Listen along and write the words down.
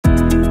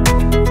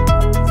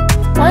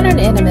Modern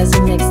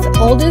animism makes the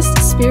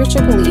oldest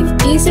spiritual belief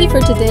easy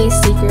for today's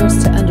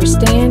seekers to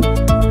understand,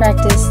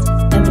 practice,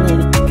 and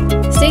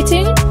live. Stay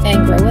tuned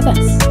and grow with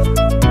us.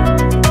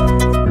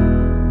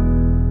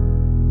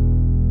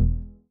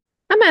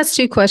 I'm asked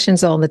two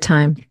questions all the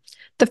time.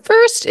 The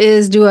first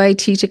is, do I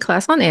teach a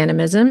class on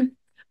animism?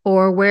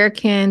 Or where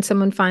can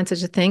someone find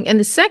such a thing? And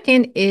the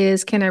second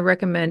is, can I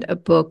recommend a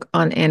book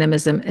on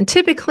animism? And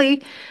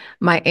typically,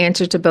 my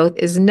answer to both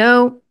is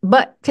no.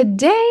 But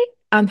today,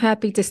 I'm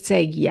happy to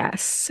say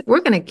yes.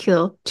 We're going to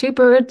kill two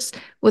birds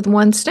with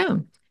one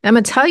stone. I'm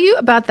going to tell you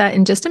about that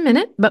in just a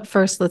minute. But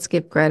first, let's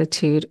give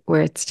gratitude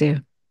where it's due.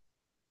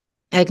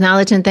 I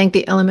acknowledge and thank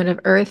the element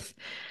of earth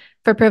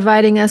for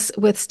providing us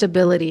with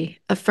stability,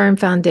 a firm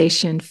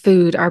foundation,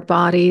 food, our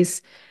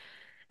bodies,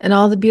 and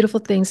all the beautiful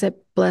things that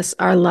bless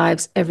our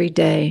lives every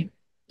day.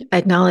 I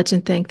acknowledge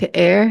and thank the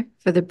air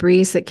for the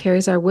breeze that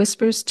carries our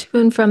whispers to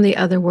and from the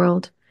other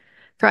world,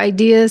 for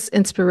ideas,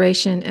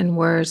 inspiration, and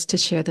words to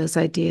share those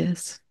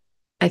ideas.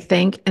 I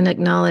thank and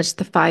acknowledge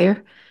the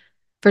fire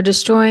for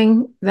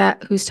destroying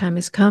that whose time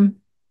has come,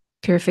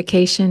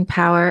 purification,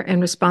 power,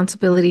 and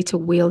responsibility to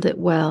wield it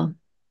well.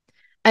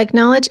 I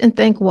acknowledge and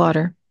thank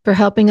water for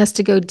helping us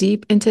to go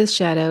deep into the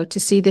shadow to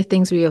see the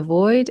things we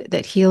avoid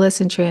that heal us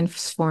and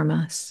transform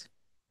us.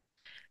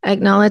 I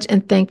acknowledge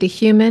and thank the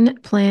human,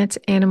 plant,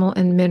 animal,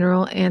 and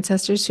mineral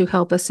ancestors who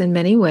help us in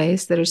many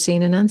ways that are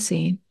seen and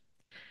unseen.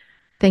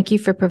 Thank you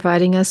for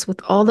providing us with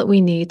all that we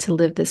need to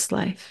live this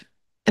life.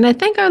 And I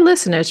thank our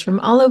listeners from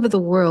all over the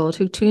world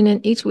who tune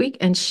in each week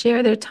and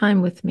share their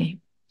time with me.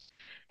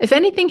 If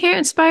anything here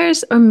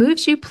inspires or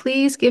moves you,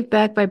 please give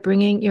back by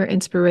bringing your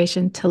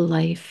inspiration to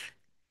life.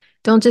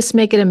 Don't just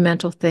make it a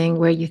mental thing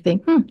where you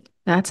think,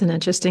 that's an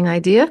interesting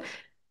idea.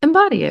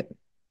 Embody it.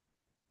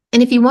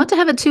 And if you want to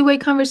have a two-way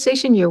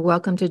conversation, you're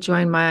welcome to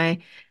join my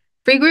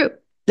free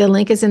group. The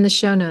link is in the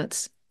show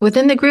notes.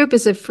 Within the group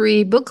is a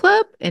free book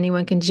club.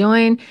 Anyone can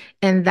join.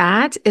 And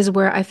that is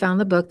where I found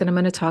the book that I'm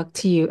going to talk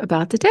to you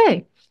about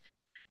today.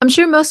 I'm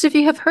sure most of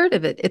you have heard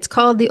of it. It's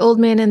called The Old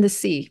Man and the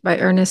Sea by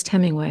Ernest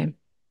Hemingway.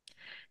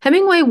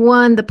 Hemingway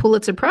won the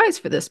Pulitzer Prize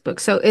for this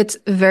book, so it's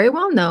very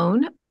well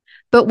known.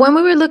 But when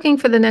we were looking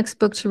for the next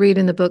book to read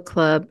in the book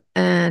club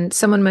and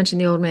someone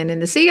mentioned The Old Man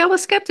and the Sea, I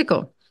was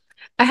skeptical.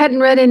 I hadn't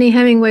read any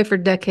Hemingway for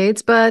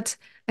decades, but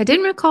I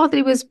didn't recall that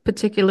he was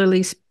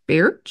particularly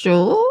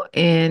spiritual,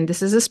 and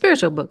this is a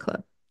spiritual book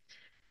club.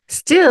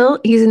 Still,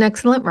 he's an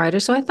excellent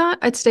writer, so I thought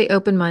I'd stay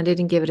open-minded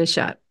and give it a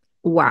shot.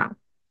 Wow.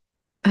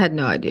 I had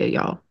no idea,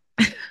 y'all.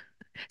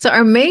 So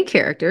our main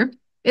character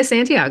is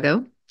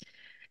Santiago.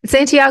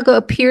 Santiago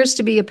appears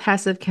to be a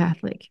passive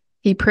Catholic.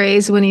 He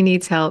prays when he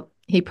needs help.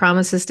 He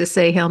promises to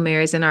say Hail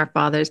Marys and Our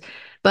Fathers,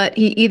 but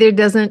he either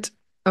doesn't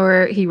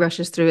or he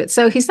rushes through it.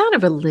 So he's not a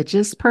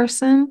religious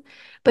person,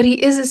 but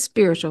he is a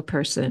spiritual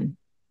person.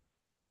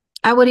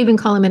 I would even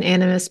call him an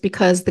animist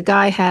because the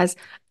guy has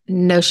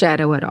no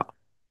shadow at all.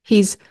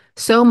 He's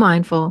so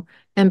mindful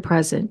and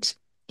present.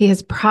 He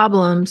has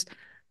problems,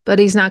 but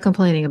he's not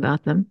complaining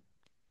about them.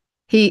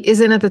 He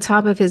isn't at the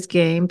top of his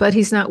game, but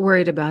he's not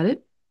worried about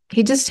it.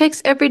 He just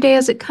takes every day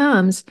as it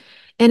comes.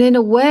 And in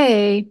a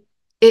way,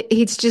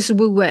 it's just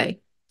wu wei.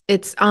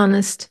 It's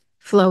honest,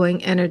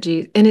 flowing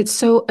energy, and it's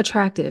so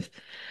attractive.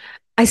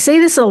 I say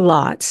this a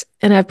lot,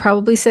 and I've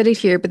probably said it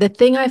here, but the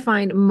thing I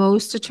find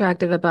most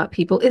attractive about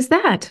people is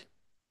that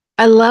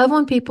I love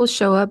when people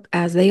show up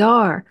as they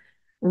are,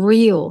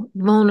 real,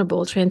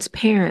 vulnerable,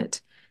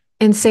 transparent.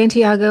 And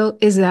Santiago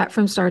is that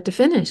from start to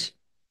finish.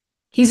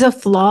 He's a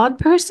flawed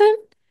person,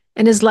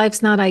 and his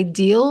life's not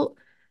ideal,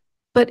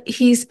 but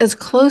he's as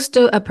close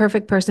to a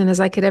perfect person as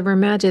I could ever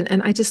imagine,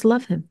 and I just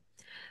love him.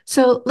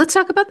 So let's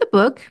talk about the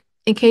book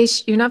in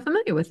case you're not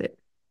familiar with it.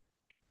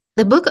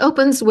 The book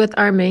opens with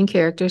our main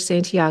character,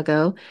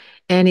 Santiago,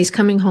 and he's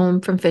coming home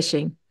from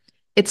fishing.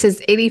 It's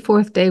his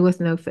 84th day with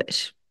no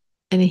fish.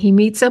 And he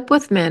meets up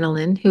with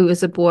Manolin, who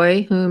is a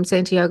boy whom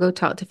Santiago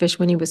taught to fish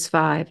when he was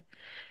 5.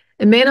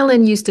 And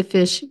Manolin used to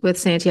fish with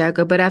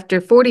Santiago, but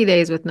after 40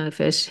 days with no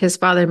fish, his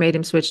father made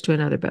him switch to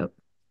another boat.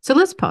 So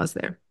let's pause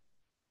there.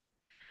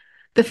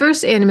 The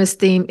first animist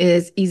theme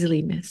is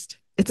easily missed.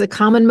 It's a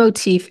common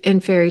motif in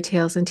fairy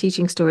tales and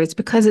teaching stories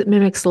because it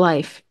mimics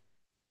life.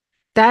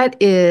 That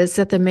is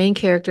that the main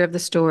character of the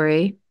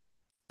story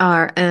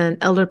are an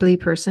elderly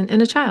person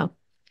and a child.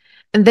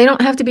 And they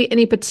don't have to be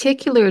any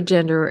particular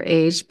gender or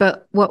age,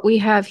 but what we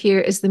have here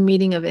is the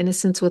meeting of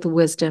innocence with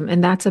wisdom,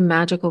 and that's a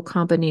magical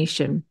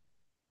combination.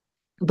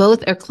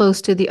 Both are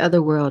close to the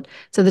other world.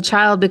 So the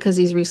child because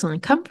he's recently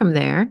come from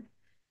there,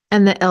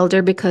 and the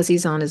elder because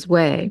he's on his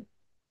way.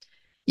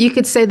 You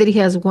could say that he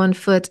has one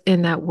foot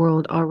in that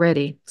world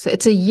already. So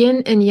it's a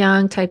yin and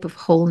yang type of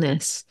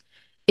wholeness.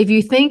 If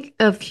you think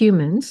of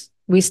humans,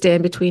 we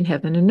stand between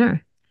heaven and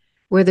earth.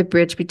 We're the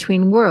bridge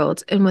between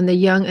worlds. And when the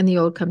young and the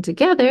old come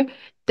together,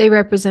 they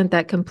represent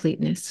that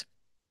completeness.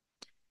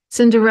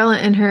 Cinderella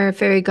and her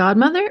fairy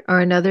godmother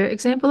are another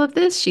example of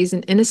this. She's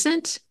an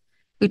innocent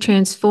who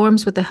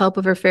transforms with the help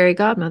of her fairy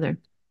godmother.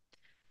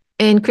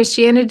 In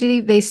Christianity,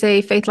 they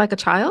say faith like a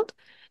child.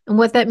 And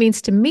what that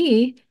means to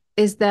me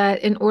is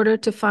that in order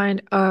to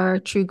find our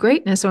true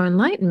greatness or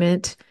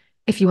enlightenment,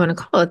 if you want to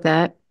call it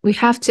that, we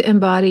have to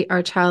embody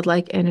our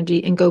childlike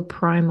energy and go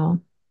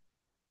primal.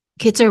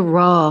 Kids are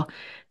raw.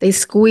 They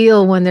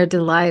squeal when they're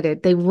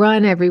delighted. They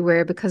run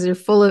everywhere because they're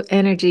full of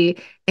energy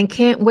and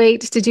can't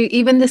wait to do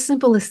even the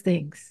simplest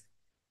things.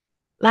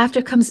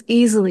 Laughter comes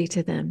easily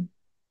to them.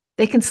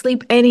 They can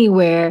sleep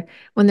anywhere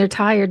when they're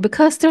tired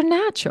because they're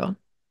natural.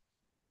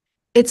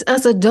 It's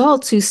us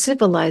adults who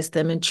civilize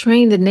them and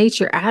train the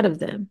nature out of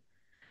them.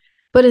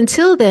 But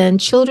until then,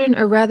 children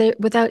are rather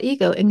without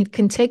ego and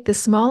can take the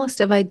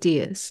smallest of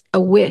ideas, a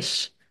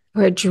wish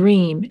or a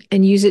dream,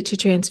 and use it to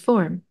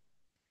transform.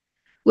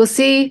 We'll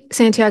see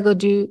Santiago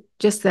do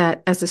just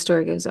that as the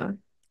story goes on.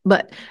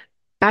 But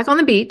back on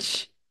the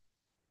beach,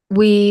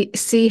 we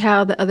see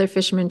how the other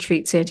fishermen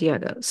treat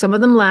Santiago. Some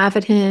of them laugh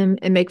at him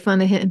and make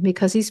fun of him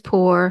because he's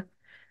poor,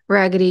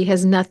 raggedy,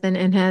 has nothing,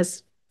 and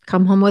has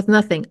come home with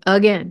nothing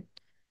again.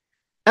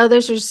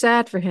 Others are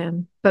sad for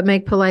him, but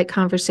make polite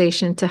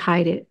conversation to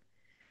hide it.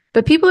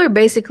 But people are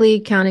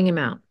basically counting him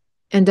out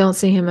and don't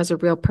see him as a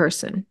real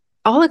person,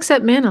 all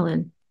except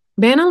Manolin.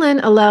 Manolin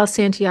allows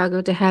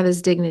Santiago to have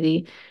his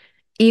dignity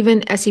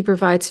even as he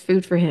provides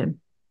food for him.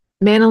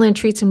 Manolin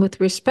treats him with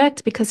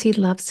respect because he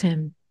loves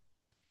him.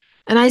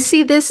 And I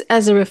see this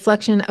as a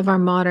reflection of our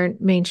modern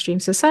mainstream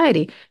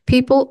society.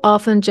 People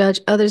often judge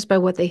others by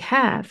what they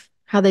have,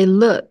 how they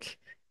look,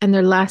 and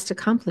their last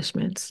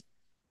accomplishments.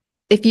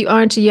 If you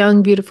aren't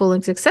young, beautiful,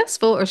 and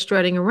successful or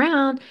strutting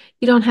around,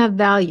 you don't have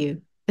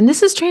value. And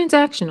this is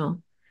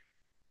transactional.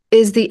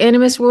 Is the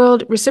animist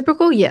world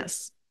reciprocal?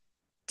 Yes.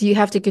 Do you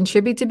have to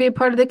contribute to be a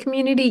part of the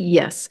community?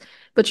 Yes.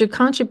 But your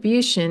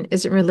contribution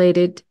isn't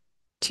related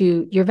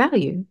to your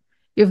value.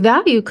 Your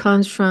value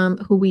comes from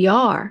who we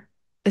are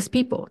as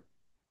people.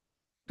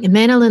 And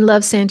Manolin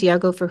loves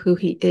Santiago for who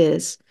he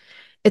is.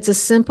 It's a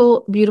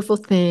simple, beautiful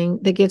thing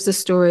that gives the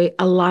story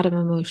a lot of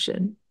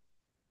emotion.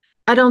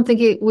 I don't think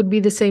it would be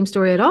the same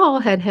story at all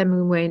had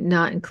Hemingway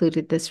not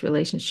included this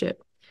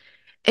relationship.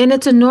 And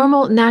it's a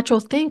normal, natural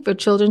thing for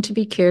children to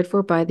be cared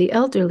for by the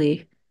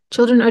elderly.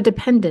 Children are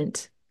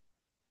dependent.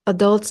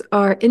 Adults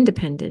are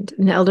independent,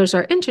 and elders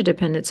are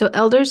interdependent. So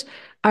elders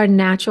are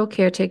natural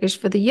caretakers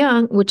for the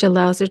young, which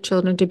allows their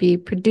children to be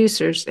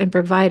producers and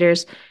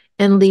providers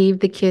and leave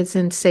the kids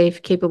in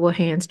safe, capable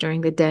hands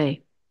during the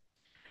day.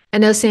 I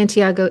know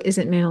Santiago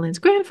isn't Manolin's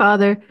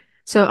grandfather,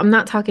 so I'm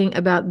not talking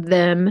about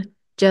them,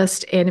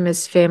 just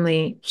animist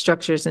family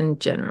structures in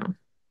general.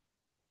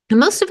 And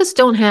most of us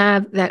don't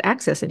have that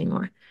access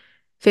anymore.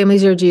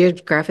 Families are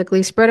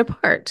geographically spread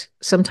apart.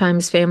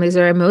 Sometimes families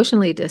are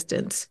emotionally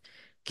distant.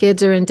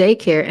 Kids are in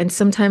daycare, and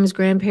sometimes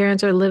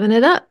grandparents are living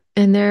it up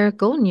in their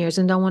golden years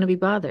and don't want to be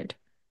bothered.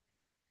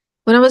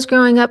 When I was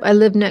growing up, I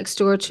lived next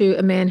door to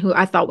a man who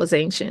I thought was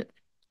ancient.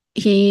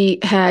 He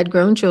had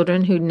grown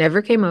children who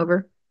never came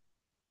over,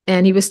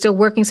 and he was still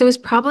working, so he was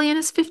probably in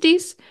his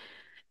 50s.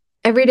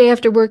 Every day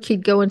after work,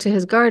 he'd go into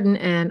his garden,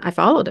 and I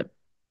followed him.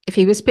 If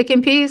he was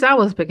picking peas, I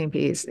was picking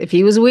peas. If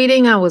he was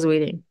weeding, I was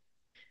weeding.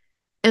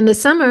 In the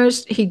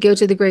summers, he'd go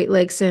to the Great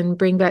Lakes and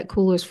bring back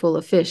coolers full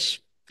of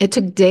fish. It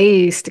took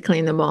days to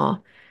clean them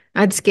all.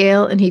 I'd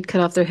scale and he'd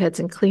cut off their heads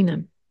and clean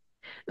them.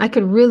 I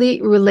could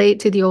really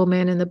relate to the old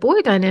man and the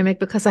boy dynamic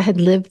because I had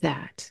lived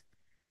that.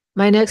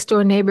 My next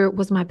door neighbor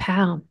was my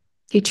pal.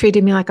 He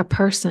treated me like a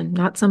person,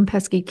 not some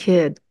pesky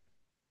kid.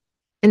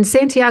 And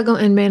Santiago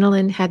and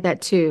Manolin had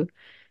that too.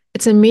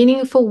 It's a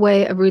meaningful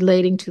way of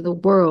relating to the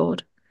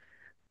world.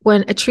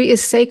 When a tree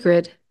is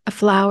sacred, a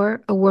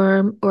flower, a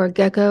worm, or a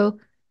gecko,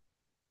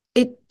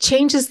 it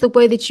changes the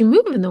way that you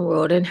move in the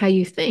world and how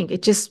you think.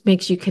 It just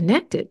makes you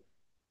connected.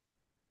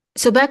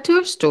 So back to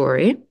our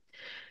story.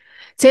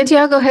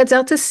 Santiago heads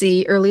out to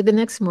sea early the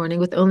next morning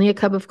with only a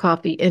cup of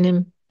coffee in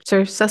him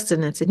for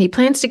sustenance, and he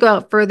plans to go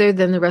out further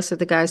than the rest of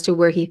the guys to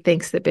where he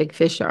thinks the big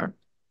fish are.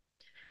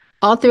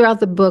 All throughout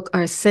the book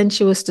are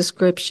sensuous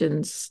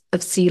descriptions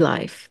of sea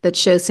life that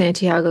show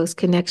Santiago's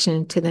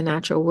connection to the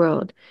natural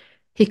world.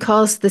 He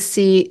calls the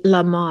sea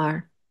la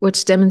mar,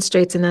 which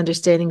demonstrates an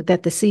understanding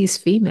that the sea is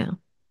female.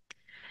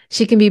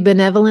 She can be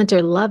benevolent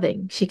or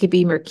loving. She could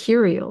be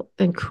mercurial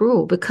and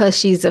cruel because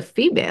she's a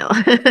female,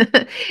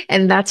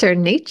 and that's her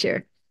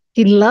nature.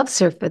 He loves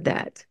her for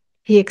that.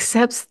 He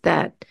accepts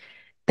that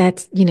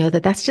that's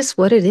just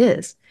what it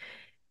is.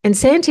 And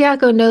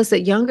Santiago knows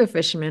that younger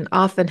fishermen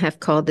often have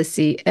called the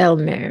sea El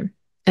Mer,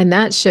 and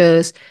that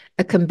shows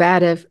a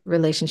combative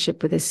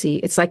relationship with the sea.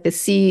 It's like the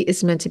sea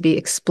is meant to be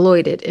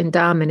exploited and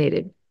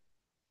dominated.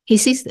 He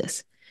sees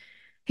this.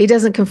 He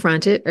doesn't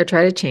confront it or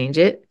try to change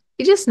it.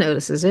 He just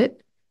notices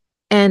it.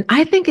 And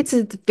I think it's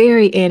a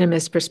very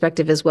animist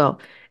perspective as well.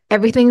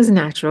 Everything is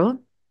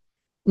natural.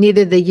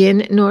 Neither the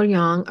yin nor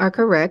yang are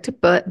correct,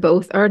 but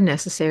both are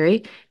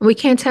necessary. And we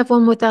can't have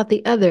one without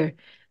the other.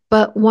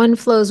 But one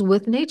flows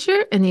with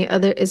nature and the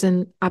other is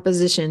in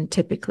opposition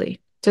typically.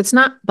 So it's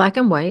not black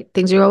and white.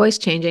 Things are always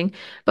changing,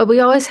 but we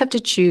always have to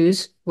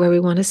choose where we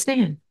want to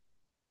stand.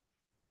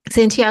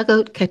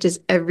 Santiago catches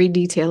every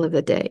detail of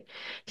the day.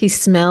 He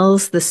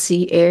smells the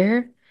sea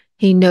air.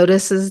 He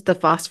notices the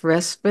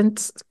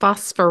phosphorescence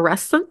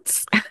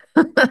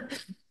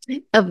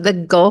of the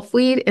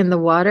gulfweed in the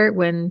water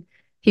when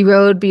he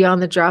rode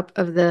beyond the drop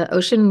of the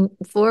ocean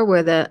floor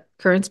where the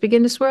currents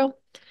begin to swirl.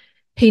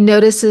 He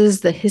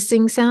notices the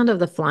hissing sound of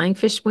the flying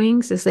fish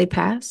wings as they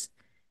pass.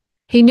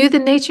 He knew the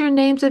nature and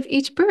names of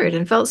each bird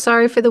and felt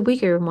sorry for the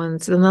weaker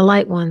ones than the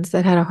light ones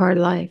that had a hard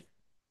life.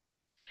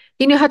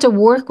 He knew how to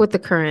work with the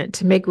current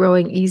to make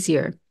rowing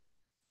easier.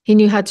 He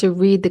knew how to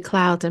read the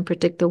clouds and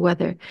predict the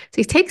weather. So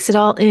he takes it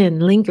all in,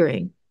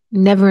 lingering,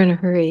 never in a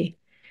hurry.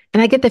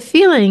 And I get the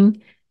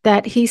feeling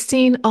that he's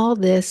seen all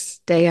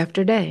this day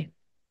after day.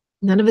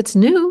 None of it's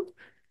new,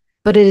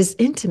 but it is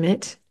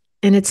intimate,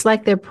 and it's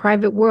like their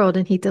private world,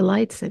 and he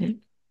delights in it.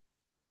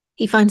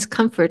 He finds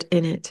comfort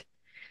in it.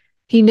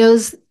 He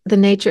knows the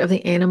nature of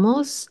the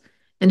animals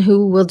and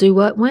who will do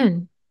what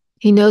when.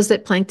 He knows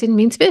that plankton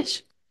means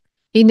fish.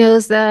 He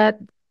knows that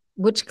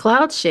which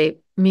cloud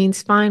shape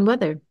means fine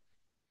weather.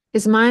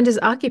 His mind is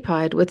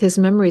occupied with his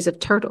memories of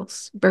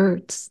turtles,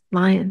 birds,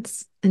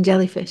 lions, and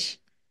jellyfish.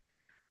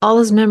 All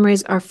his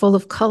memories are full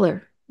of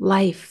color,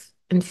 life,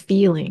 and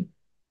feeling.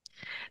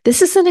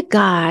 This isn't a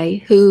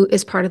guy who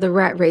is part of the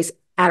rat race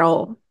at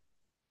all.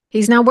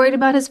 He's not worried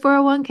about his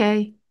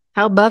 401k,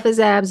 how buff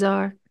his abs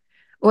are,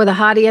 or the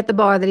hottie at the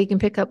bar that he can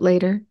pick up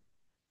later.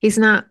 He's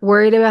not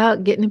worried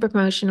about getting a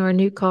promotion or a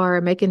new car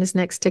or making his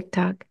next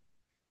TikTok.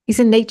 He's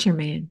a nature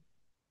man.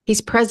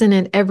 He's present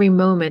in every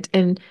moment.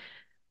 And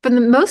for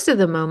most of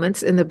the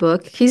moments in the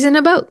book, he's in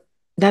a boat.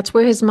 That's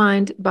where his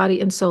mind, body,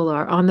 and soul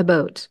are, on the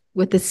boat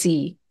with the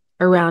sea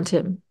around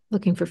him,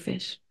 looking for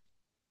fish.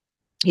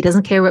 He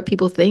doesn't care what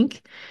people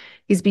think.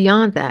 He's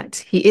beyond that.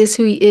 He is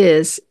who he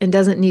is and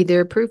doesn't need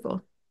their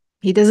approval.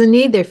 He doesn't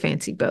need their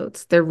fancy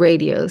boats, their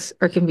radios,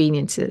 or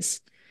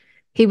conveniences.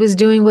 He was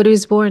doing what he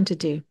was born to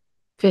do,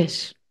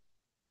 fish.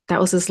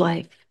 That was his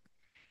life.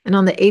 And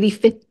on the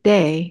 85th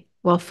day,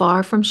 while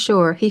far from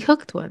shore, he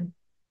hooked one.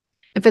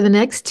 And for the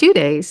next 2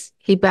 days,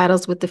 he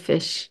battles with the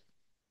fish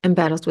and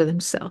battles with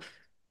himself.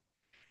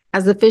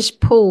 As the fish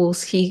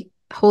pulls, he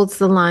holds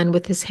the line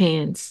with his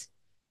hands.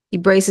 He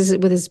braces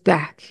it with his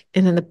back,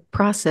 and in the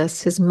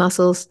process, his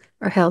muscles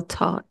are held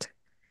taut.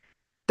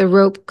 The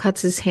rope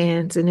cuts his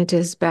hands and into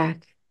his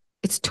back.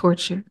 It's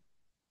torture.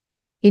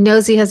 He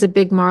knows he has a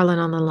big marlin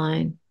on the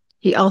line.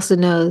 He also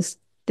knows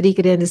that he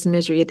could end his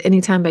misery at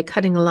any time by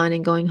cutting the line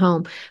and going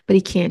home, but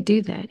he can't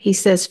do that. He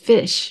says,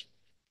 "Fish,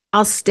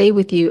 I'll stay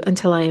with you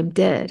until I am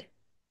dead."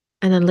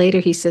 And then later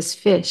he says,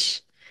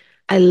 "Fish,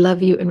 I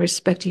love you and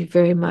respect you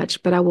very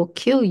much, but I will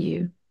kill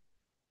you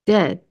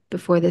dead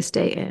before this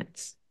day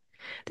ends."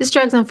 This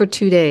drags on for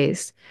 2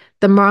 days.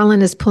 The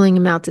marlin is pulling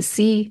him out to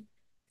sea.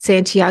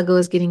 Santiago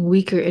is getting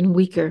weaker and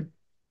weaker.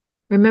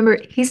 Remember,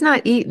 he's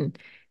not eaten.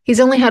 He's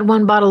only had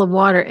one bottle of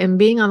water, and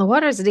being on the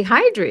water is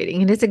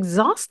dehydrating and it's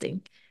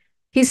exhausting.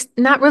 He's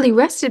not really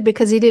rested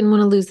because he didn't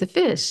want to lose the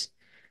fish.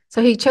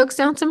 So he chokes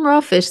down some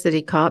raw fish that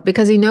he caught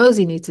because he knows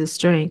he needs his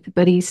strength,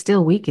 but he's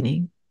still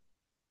weakening.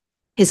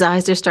 His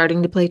eyes are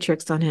starting to play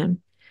tricks on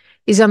him.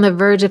 He's on the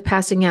verge of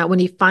passing out when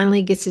he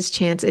finally gets his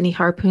chance and he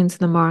harpoons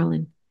the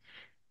marlin.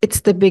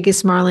 It's the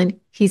biggest marlin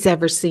he's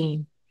ever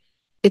seen.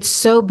 It's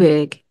so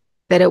big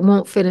that it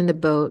won't fit in the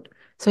boat,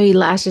 so he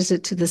lashes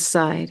it to the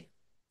side.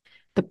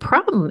 The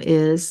problem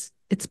is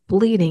it's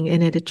bleeding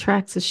and it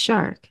attracts a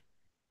shark.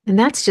 And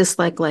that's just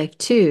like life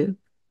too.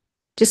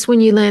 Just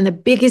when you land the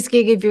biggest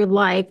gig of your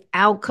life,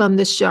 out come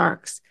the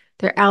sharks.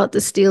 They're out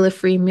to steal a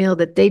free meal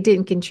that they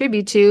didn't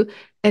contribute to,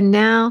 and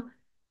now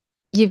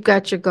you've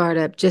got your guard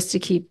up just to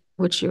keep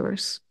what's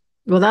yours.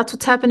 Well, that's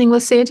what's happening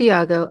with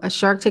Santiago. A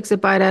shark takes a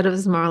bite out of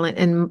his marlin,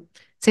 and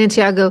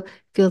Santiago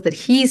feels that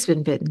he's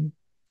been bitten.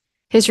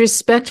 His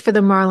respect for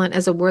the marlin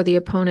as a worthy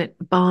opponent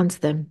bonds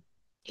them.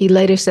 He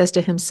later says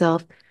to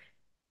himself,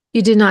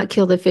 "You did not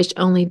kill the fish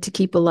only to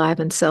keep alive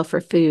and sell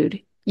for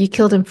food. You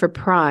killed him for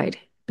pride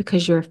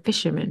because you're a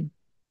fisherman.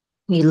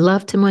 You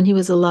loved him when he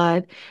was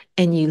alive,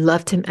 and you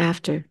loved him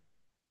after.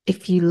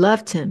 If you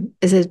loved him,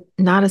 is it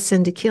not a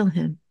sin to kill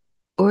him?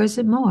 Or is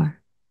it more?"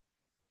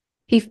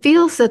 He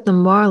feels that the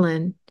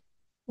marlin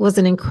was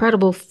an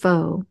incredible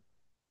foe.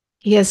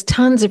 He has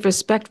tons of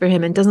respect for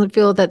him and doesn't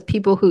feel that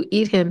people who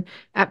eat him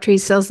after he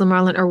sells the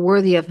marlin are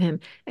worthy of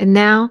him. And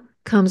now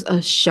comes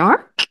a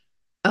shark?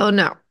 Oh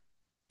no.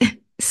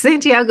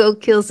 Santiago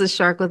kills the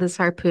shark with his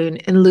harpoon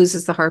and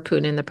loses the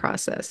harpoon in the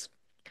process.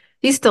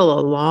 He's still a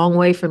long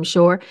way from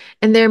shore,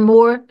 and there are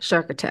more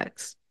shark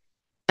attacks.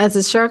 As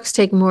the sharks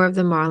take more of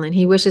the marlin,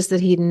 he wishes that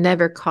he'd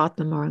never caught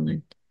the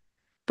marlin.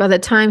 By the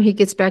time he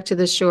gets back to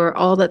the shore,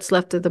 all that's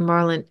left of the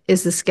marlin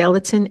is the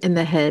skeleton and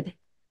the head.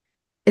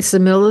 It's the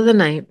middle of the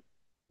night.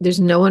 There's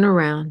no one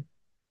around.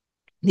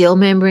 The old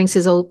man brings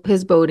his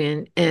boat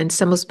in and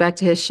stumbles back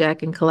to his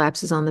shack and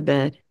collapses on the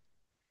bed.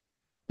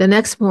 The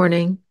next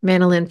morning,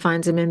 Manolin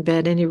finds him in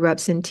bed and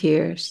erupts in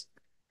tears.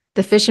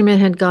 The fishermen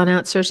had gone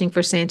out searching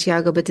for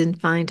Santiago but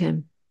didn't find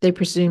him. They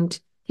presumed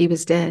he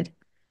was dead.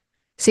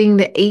 Seeing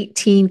the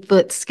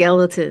 18-foot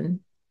skeleton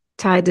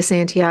tied to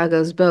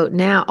Santiago's boat,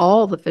 now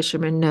all the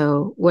fishermen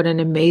know what an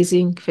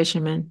amazing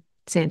fisherman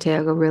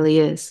Santiago really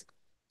is.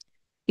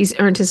 He's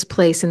earned his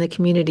place in the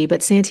community.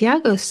 But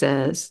Santiago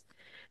says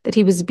that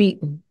he was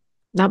beaten,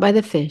 not by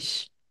the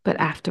fish, but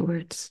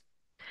afterwards.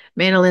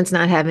 Mandolin's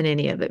not having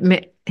any of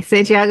it.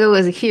 Santiago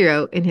was a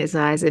hero in his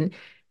eyes and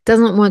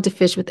doesn't want to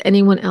fish with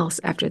anyone else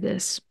after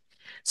this.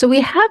 So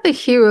we have a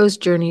hero's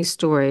journey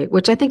story,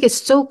 which I think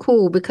is so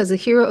cool because the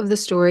hero of the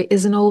story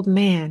is an old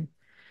man.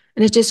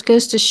 And it just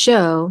goes to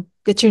show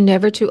that you're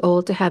never too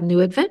old to have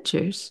new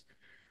adventures.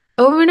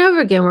 Over and over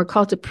again, we're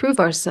called to prove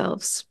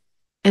ourselves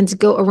and to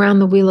go around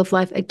the wheel of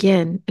life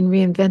again and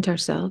reinvent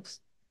ourselves.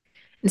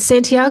 And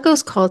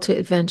Santiago's call to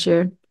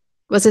adventure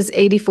was his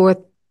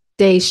 84th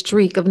day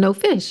streak of no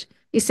fish.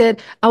 He said,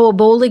 I will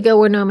boldly go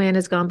where no man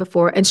has gone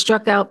before, and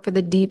struck out for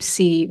the deep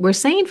sea where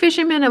sane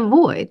fishermen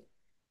avoid.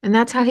 And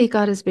that's how he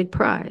got his big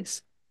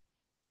prize.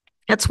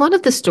 That's one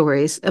of the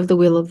stories of the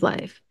Wheel of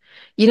Life.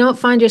 You don't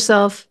find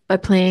yourself by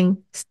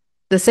playing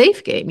the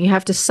safe game. You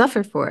have to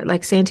suffer for it,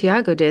 like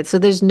Santiago did. So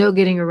there's no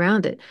getting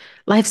around it.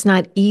 Life's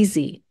not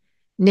easy.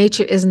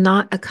 Nature is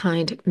not a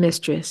kind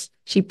mistress.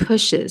 She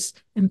pushes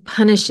and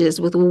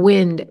punishes with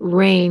wind,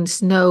 rain,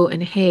 snow,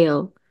 and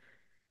hail.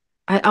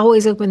 I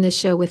always open this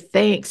show with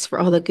thanks for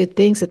all the good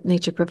things that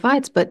nature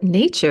provides, but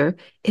nature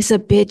is a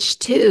bitch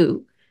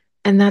too.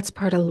 And that's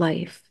part of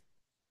life.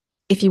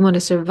 If you want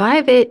to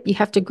survive it, you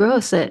have to grow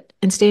a set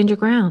and stand your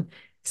ground.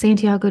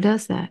 Santiago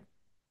does that.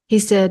 He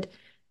said,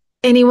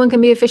 anyone can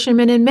be a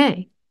fisherman in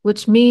May,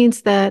 which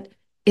means that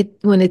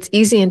when it's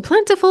easy and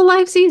plentiful,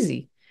 life's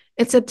easy.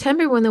 In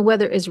September, when the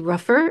weather is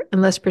rougher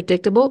and less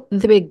predictable,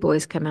 the big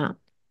boys come out.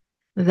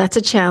 That's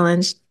a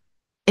challenge.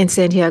 And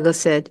Santiago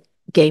said,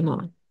 game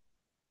on.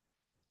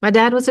 My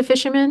dad was a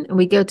fisherman, and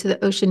we go to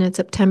the ocean in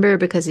September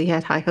because he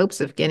had high hopes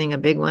of getting a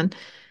big one.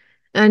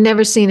 I've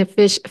never seen a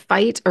fish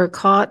fight or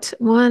caught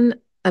one,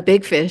 a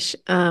big fish.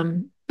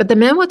 But the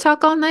men would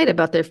talk all night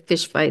about their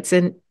fish fights,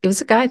 and it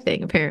was a guy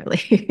thing,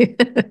 apparently.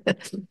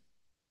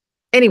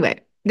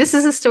 Anyway, this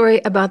is a story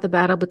about the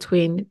battle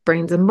between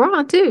brains and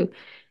brawn, too.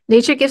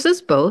 Nature gives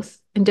us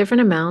both in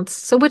different amounts.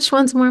 So which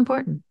one's more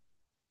important?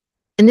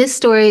 In this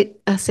story,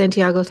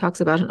 Santiago talks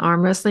about an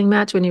arm wrestling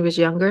match when he was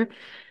younger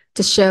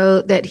to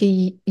show that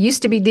he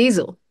used to be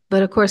Diesel.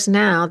 But of course,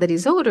 now that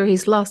he's older,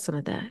 he's lost some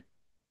of that.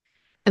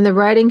 And the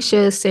writing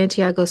shows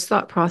Santiago's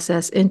thought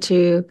process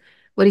into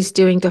what he's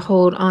doing to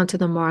hold on to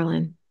the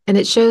marlin. And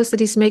it shows that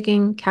he's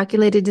making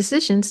calculated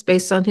decisions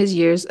based on his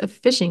years of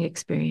fishing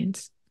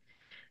experience.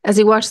 As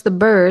he watched the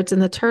birds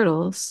and the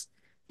turtles,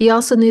 he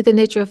also knew the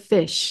nature of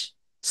fish.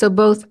 So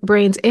both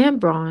brains and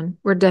brawn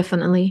were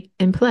definitely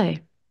in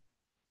play.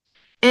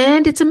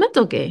 And it's a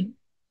mental game.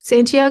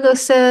 Santiago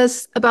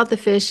says about the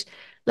fish,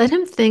 let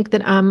him think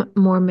that I'm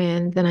more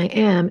man than I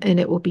am, and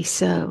it will be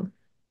so.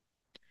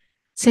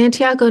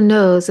 Santiago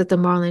knows that the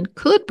marlin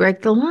could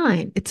break the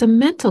line. It's a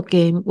mental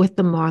game with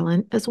the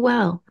marlin as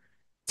well.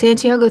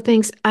 Santiago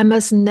thinks I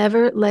must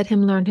never let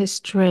him learn his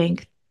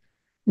strength,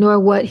 nor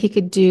what he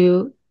could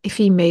do if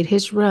he made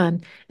his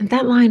run. And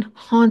that line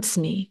haunts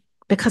me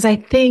because I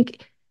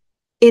think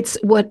it's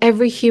what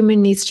every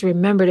human needs to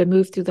remember to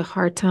move through the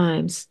hard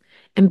times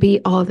and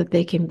be all that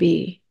they can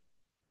be.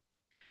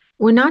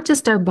 We're not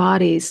just our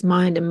bodies,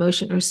 mind,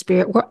 emotion, or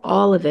spirit. We're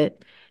all of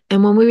it.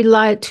 And when we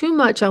rely too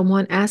much on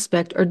one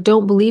aspect or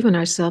don't believe in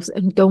ourselves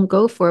and don't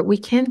go for it, we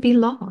can be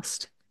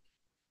lost.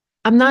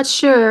 I'm not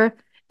sure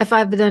if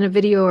I've done a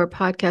video or a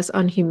podcast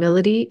on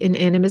humility in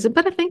animism,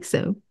 but I think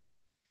so.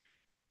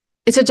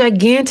 It's a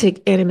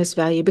gigantic animist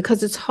value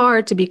because it's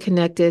hard to be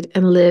connected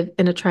and live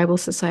in a tribal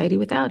society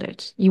without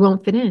it. You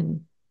won't fit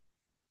in.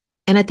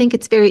 And I think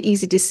it's very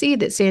easy to see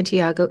that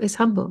Santiago is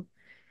humble.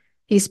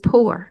 He's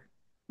poor,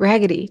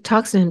 raggedy,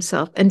 talks to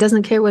himself, and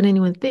doesn't care what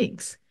anyone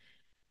thinks.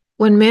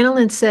 When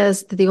Manolin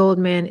says that the old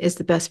man is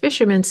the best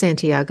fisherman,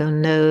 Santiago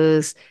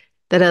knows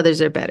that others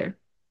are better.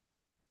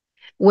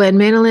 When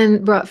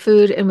Manolin brought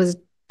food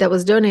that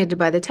was donated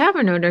by the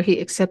tavern owner, he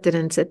accepted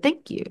and said,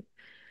 thank you.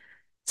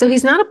 So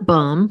he's not a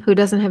bum who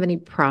doesn't have any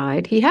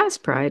pride. He has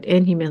pride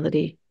and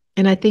humility.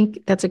 And I think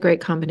that's a great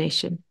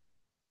combination.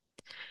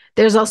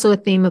 There's also a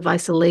theme of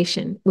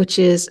isolation, which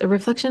is a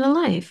reflection of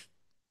life.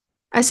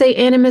 I say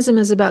animism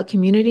is about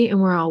community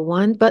and we're all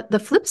one, but the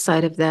flip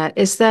side of that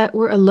is that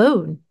we're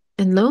alone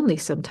and lonely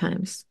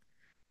sometimes.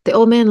 The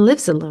old man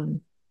lives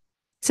alone.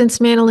 Since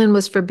Manolin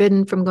was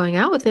forbidden from going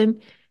out with him,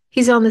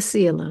 he's on the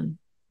sea alone.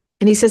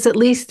 And he says at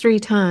least 3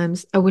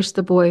 times, I wish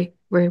the boy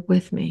were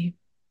with me.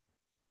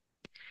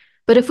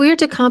 But if we are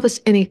to accomplish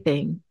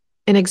anything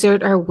and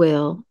exert our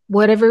will,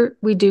 whatever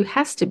we do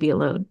has to be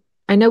alone.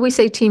 I know we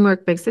say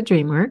teamwork makes the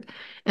dream work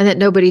and that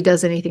nobody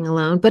does anything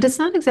alone, but it's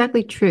not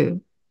exactly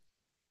true.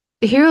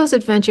 The hero's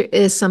adventure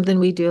is something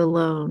we do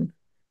alone.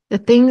 The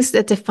things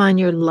that define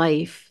your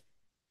life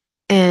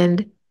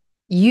and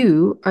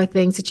you are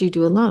things that you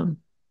do alone.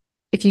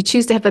 If you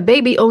choose to have a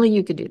baby, only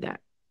you can do that.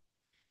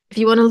 If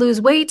you want to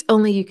lose weight,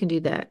 only you can do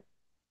that.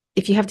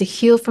 If you have to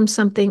heal from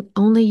something,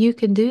 only you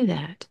can do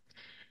that.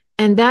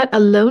 And that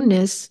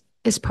aloneness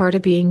is part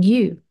of being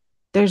you.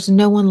 There's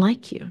no one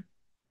like you.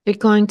 You're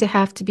going to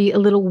have to be a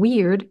little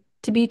weird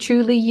to be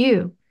truly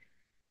you.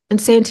 And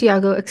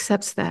Santiago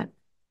accepts that.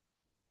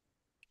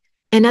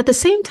 And at the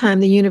same time,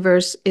 the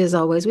universe is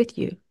always with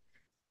you.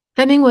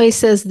 Hemingway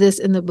says this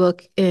in the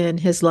book in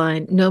his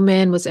line, "No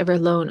man was ever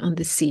alone on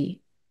the sea.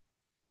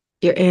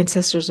 Your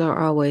ancestors are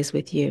always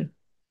with you.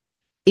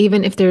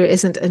 Even if there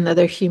isn't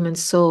another human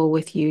soul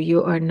with you,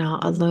 you are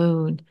not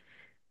alone.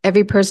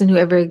 Every person who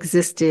ever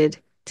existed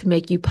to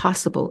make you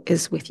possible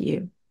is with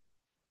you,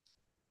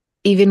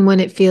 even when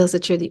it feels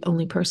that you're the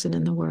only person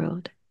in the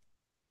world."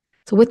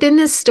 So within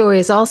this story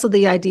is also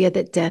the idea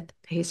that death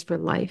pays for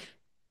life.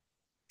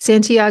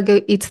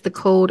 Santiago eats the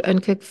cold,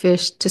 uncooked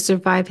fish to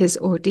survive his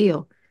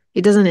ordeal.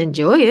 He doesn't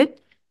enjoy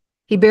it.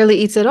 He barely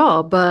eats at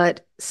all,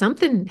 but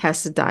something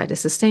has to die to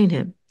sustain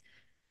him.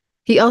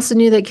 He also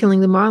knew that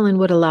killing the marlin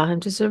would allow him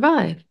to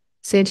survive.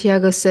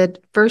 Santiago said,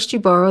 "First you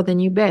borrow, then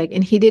you beg,"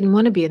 and he didn't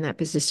want to be in that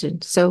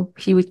position, so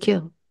he would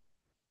kill.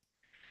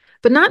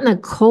 But not in a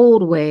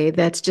cold way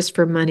that's just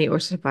for money or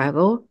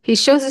survival. He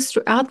shows us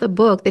throughout the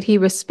book that he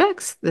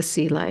respects the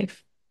sea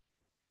life.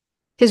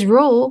 His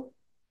role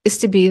is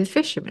to be the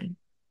fisherman.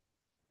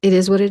 It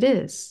is what it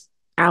is.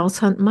 Owls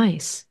hunt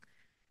mice.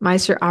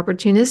 Mice are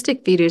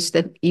opportunistic feeders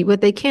that eat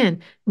what they can,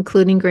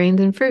 including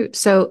grains and fruit.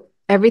 So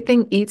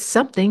everything eats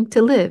something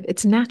to live.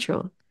 It's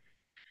natural.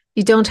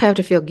 You don't have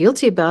to feel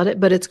guilty about it,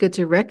 but it's good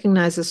to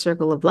recognize the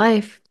circle of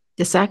life,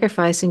 to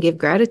sacrifice and give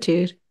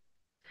gratitude.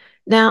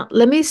 Now,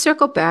 let me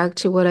circle back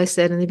to what I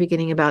said in the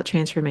beginning about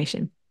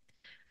transformation.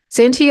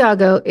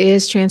 Santiago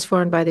is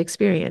transformed by the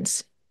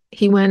experience.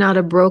 He went out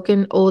a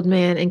broken old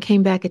man and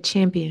came back a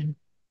champion.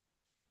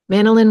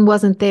 Manolin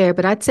wasn't there,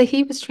 but I'd say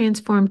he was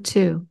transformed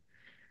too.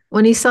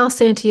 When he saw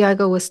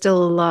Santiago was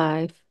still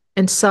alive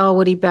and saw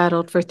what he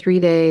battled for 3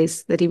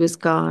 days, that he was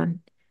gone,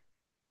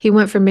 he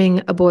went from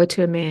being a boy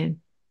to a man.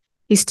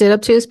 He stood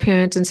up to his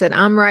parents and said,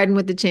 "I'm riding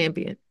with the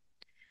champion."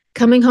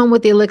 Coming home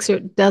with the elixir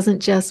doesn't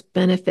just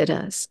benefit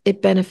us,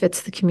 it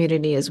benefits the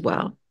community as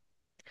well.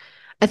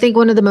 I think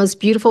one of the most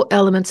beautiful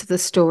elements of the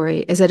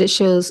story is that it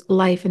shows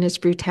life in its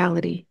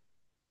brutality.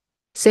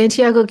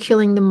 Santiago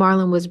killing the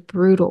marlin was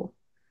brutal.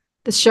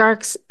 The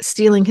sharks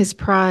stealing his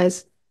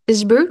prize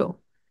is brutal.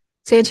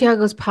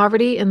 Santiago's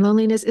poverty and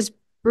loneliness is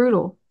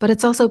brutal, but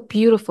it's also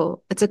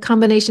beautiful. It's a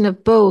combination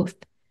of both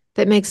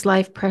that makes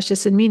life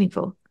precious and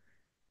meaningful.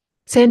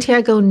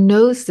 Santiago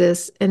knows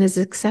this and is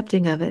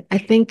accepting of it. I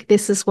think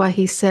this is why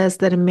he says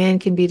that a man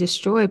can be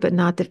destroyed but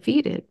not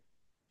defeated.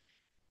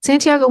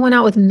 Santiago went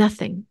out with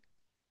nothing.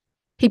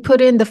 He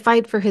put in the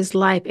fight for his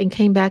life and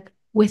came back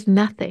with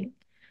nothing.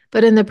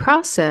 But in the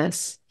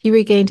process, he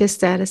regained his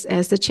status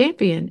as the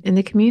champion in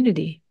the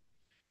community.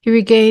 He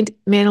regained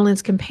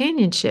Manolin's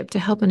companionship to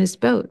help in his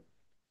boat.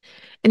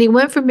 And he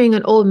went from being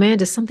an old man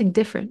to something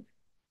different,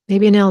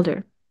 maybe an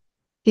elder.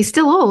 He's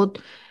still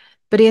old,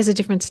 but he has a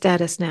different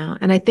status now.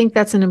 And I think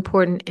that's an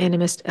important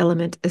animist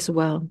element as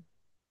well.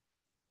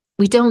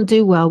 We don't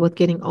do well with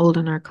getting old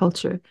in our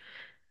culture.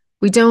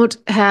 We don't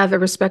have a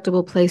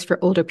respectable place for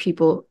older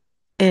people,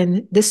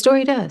 and this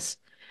story does.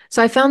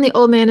 So I found The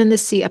Old Man and the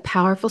Sea a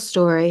powerful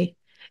story.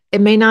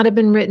 It may not have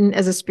been written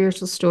as a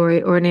spiritual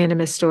story or an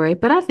animist story,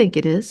 but I think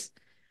it is.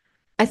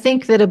 I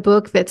think that a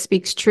book that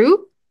speaks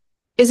true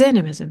is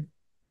animism.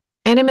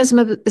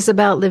 Animism is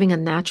about living a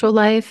natural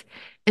life,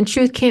 and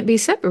truth can't be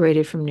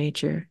separated from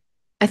nature.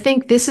 I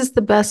think this is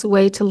the best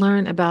way to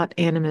learn about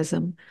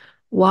animism.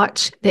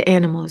 Watch the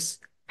animals,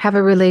 have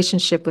a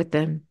relationship with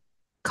them,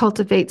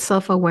 cultivate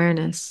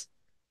self-awareness.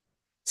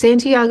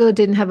 Santiago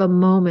didn't have a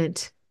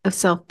moment of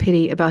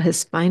self-pity about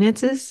his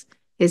finances,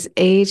 his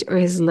age, or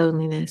his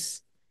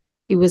loneliness.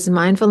 He was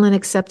mindful and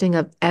accepting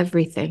of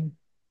everything.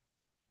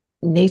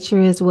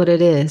 Nature is what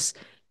it is.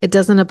 It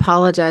doesn't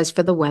apologize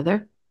for the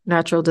weather,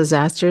 natural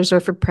disasters, or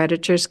for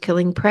predators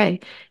killing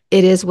prey.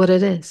 It is what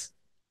it is,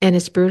 and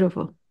it's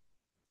beautiful.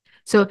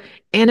 So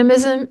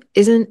animism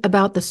isn't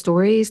about the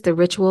stories, the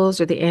rituals,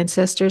 or the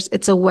ancestors.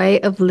 It's a way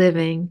of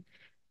living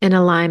in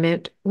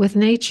alignment with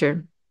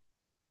nature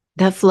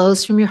that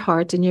flows from your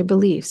heart and your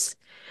beliefs.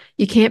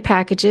 You can't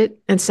package it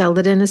and sell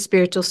it in a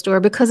spiritual store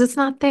because it's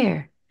not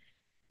there.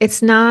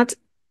 It's not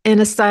in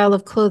a style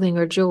of clothing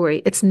or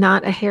jewelry. It's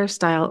not a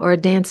hairstyle or a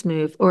dance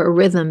move or a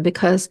rhythm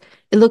because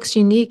it looks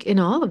unique in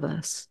all of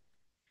us.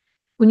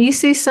 When you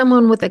see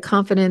someone with the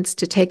confidence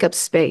to take up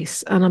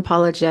space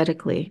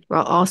unapologetically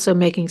while also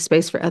making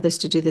space for others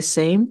to do the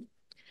same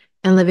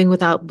and living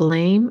without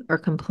blame or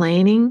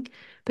complaining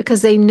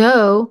because they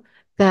know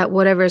that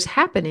whatever is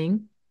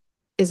happening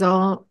is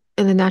all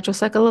in the natural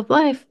cycle of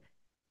life,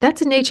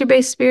 that's a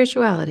nature-based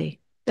spirituality.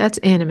 That's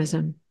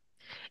animism.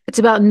 It's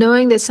about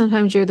knowing that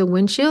sometimes you're the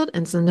windshield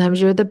and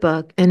sometimes you're the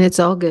bug, and it's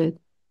all good.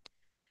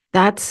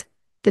 That's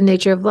the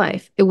nature of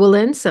life. It will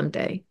end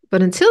someday.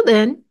 But until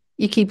then,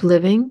 you keep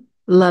living,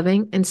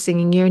 loving, and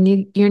singing your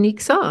unique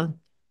song.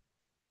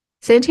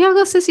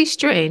 Santiago says he's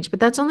strange, but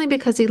that's only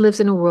because he lives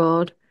in a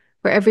world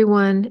where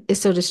everyone is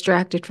so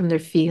distracted from their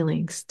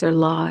feelings, their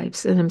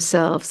lives, and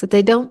themselves that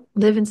they don't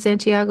live in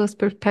Santiago's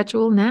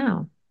perpetual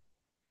now.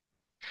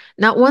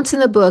 Not once in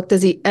the book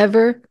does he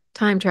ever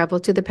time travel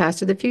to the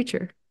past or the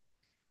future.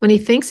 When he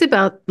thinks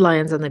about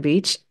lions on the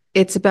beach,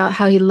 it's about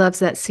how he loves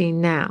that scene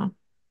now.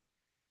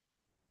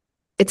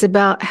 It's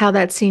about how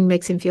that scene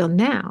makes him feel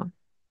now.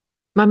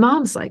 My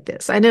mom's like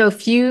this. I know a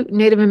few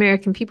Native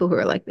American people who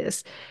are like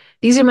this.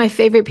 These are my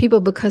favorite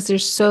people because they're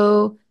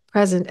so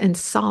present and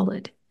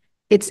solid.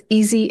 It's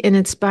easy and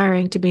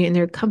inspiring to be in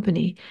their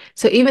company.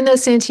 So even though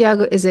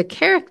Santiago is a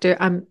character,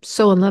 I'm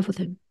so in love with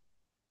him.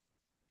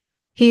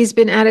 He's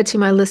been added to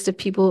my list of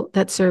people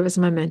that serve as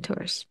my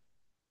mentors.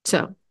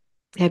 So,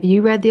 have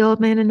you read The Old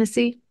Man and the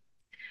Sea?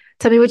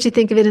 Tell me what you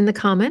think of it in the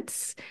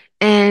comments.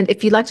 And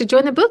if you'd like to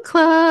join the book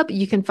club,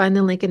 you can find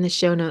the link in the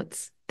show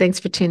notes. Thanks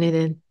for tuning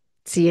in.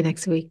 See you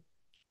next week.